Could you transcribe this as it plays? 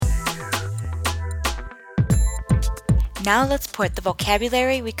Now let's put the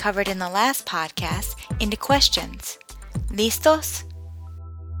vocabulary we covered in the last podcast into questions. ¿Listos?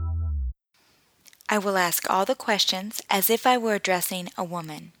 I will ask all the questions as if I were addressing a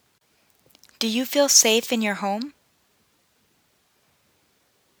woman. Do you feel safe in your home?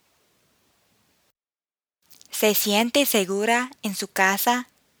 ¿Se siente segura en su casa?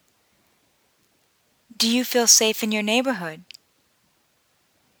 Do you feel safe in your neighborhood?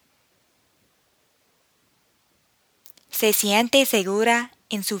 ¿Se siente segura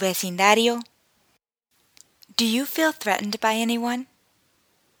en su vecindario? Do you feel threatened by anyone?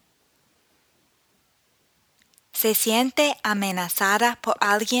 ¿Se siente amenazada por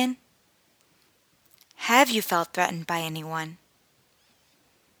alguien? Have you felt threatened by anyone?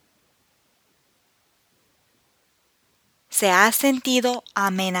 ¿Se ha sentido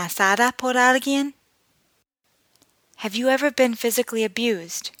amenazada por alguien? Have you ever been physically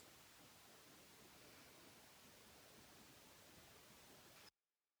abused?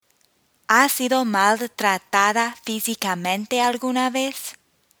 ¿Ha sido maltratada físicamente alguna vez?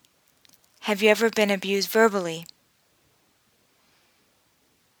 Have you ever been abused verbally?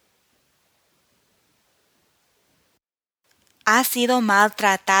 ¿Ha sido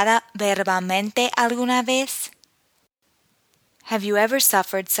maltratada verbalmente alguna vez? Have you ever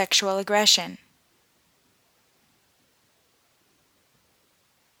suffered sexual aggression?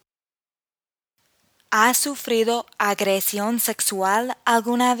 ¿Ha sufrido agresión sexual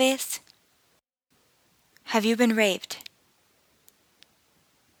alguna vez? Have you been raped?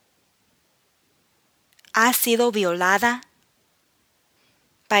 ¿Ha sido violada?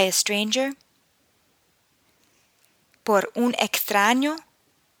 By a stranger? ¿Por un extraño?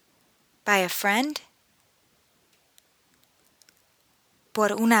 By a friend?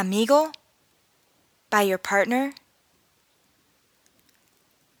 ¿Por un amigo? By your partner?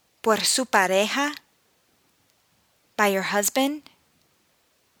 ¿Por su pareja? By your husband?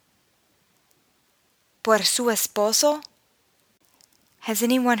 ¿Por su esposo? Has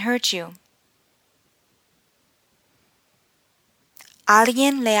anyone hurt you?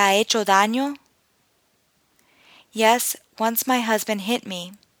 ¿Alguien le ha hecho daño? Yes, once my husband hit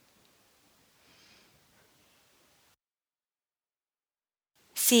me.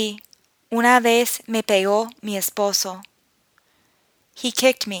 Sí, una vez me pegó mi esposo. He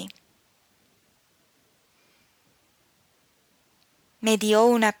kicked me. Me dio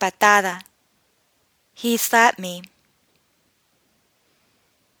una patada. He slapped me.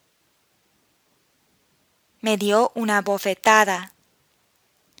 Me dio una bofetada.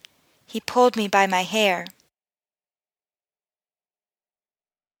 He pulled me by my hair.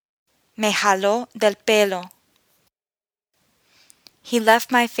 Me jaló del pelo. He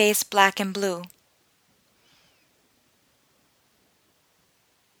left my face black and blue.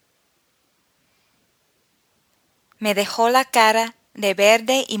 Me dejó la cara de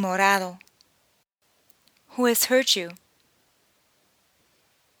verde y morado. Who has hurt you?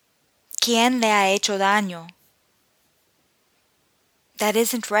 ¿Quién le ha hecho daño? That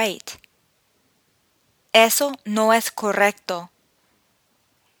isn't right. Eso no es correcto.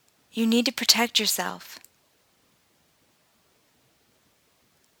 You need to protect yourself.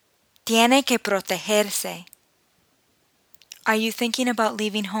 Tiene que protegerse. Are you thinking about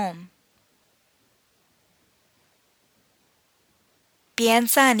leaving home?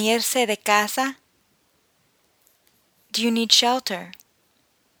 ¿Piensa en irse de casa? Do you need shelter?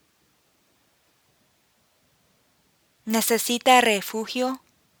 ¿Necesita refugio?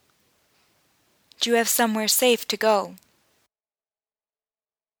 Do you have somewhere safe to go?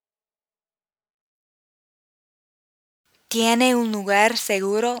 ¿Tiene un lugar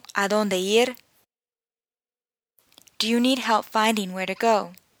seguro a donde ir? Do you need help finding where to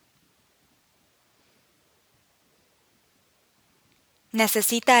go?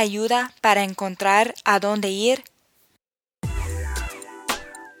 ¿Necesita ayuda para encontrar a dónde ir?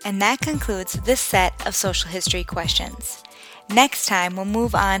 And that concludes this set of social history questions. Next time, we'll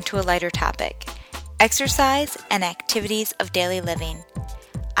move on to a lighter topic: exercise and activities of daily living.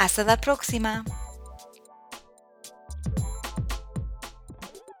 Hasta la próxima!